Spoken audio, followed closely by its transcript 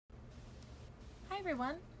Hi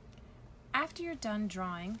everyone! After you're done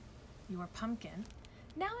drawing your pumpkin,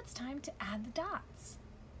 now it's time to add the dots.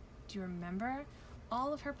 Do you remember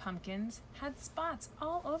all of her pumpkins had spots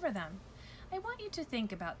all over them? I want you to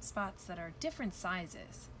think about spots that are different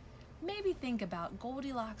sizes. Maybe think about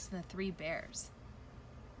Goldilocks and the Three Bears.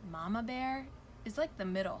 Mama Bear is like the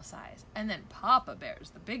middle size, and then Papa Bear is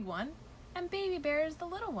the big one, and Baby Bear is the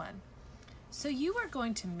little one. So you are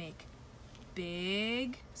going to make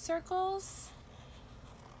big circles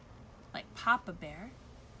like Papa Bear.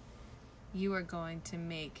 You are going to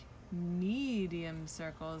make medium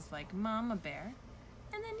circles like Mama Bear,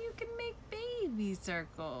 and then you can make baby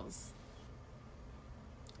circles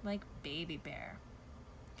like Baby Bear.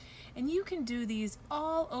 And you can do these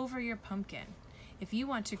all over your pumpkin. If you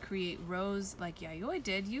want to create rows like Yayoi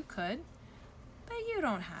did, you could, but you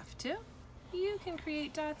don't have to. You can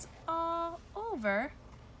create dots all over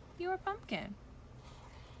your pumpkin.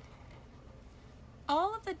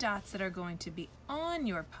 All of the dots that are going to be on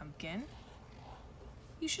your pumpkin,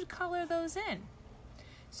 you should color those in.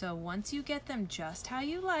 So once you get them just how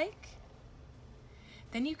you like,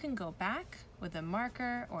 then you can go back with a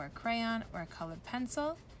marker or a crayon or a colored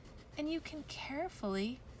pencil, and you can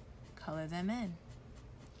carefully color them in.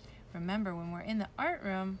 Remember, when we're in the art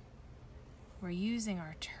room, we're using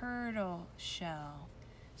our turtle shell.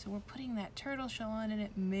 So we're putting that turtle shell on, and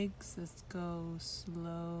it makes us go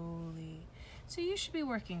slowly. So you should be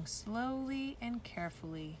working slowly and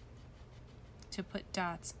carefully to put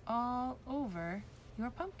dots all over your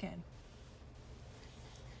pumpkin.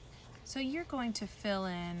 So you're going to fill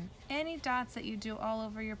in any dots that you do all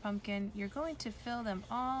over your pumpkin. You're going to fill them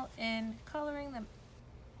all in, coloring them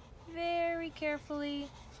very carefully.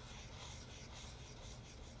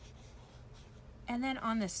 And then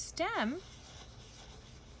on the stem,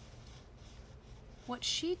 what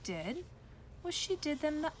she did was she did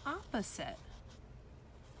them the opposite.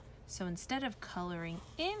 So instead of coloring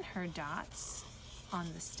in her dots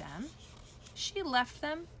on the stem, she left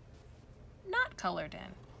them not colored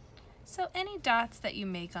in. So any dots that you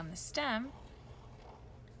make on the stem,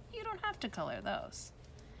 you don't have to color those.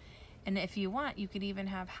 And if you want, you could even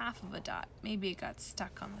have half of a dot. Maybe it got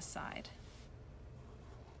stuck on the side.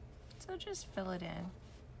 So just fill it in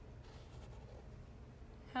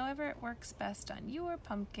however it works best on your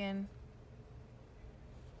pumpkin.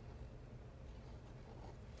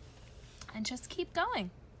 And just keep going.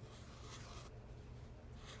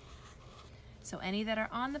 So any that are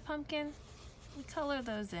on the pumpkin, we color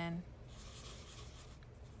those in.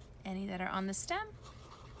 Any that are on the stem,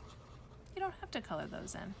 you don't have to color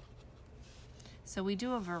those in. So we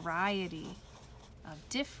do a variety of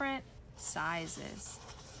different sizes.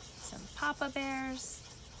 Some Papa Bears,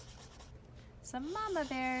 some Mama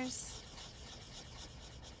Bears,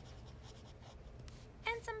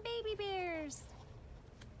 and some Baby Bears.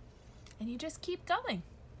 And you just keep going.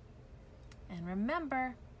 And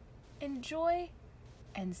remember, enjoy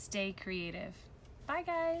and stay creative. Bye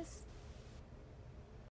guys.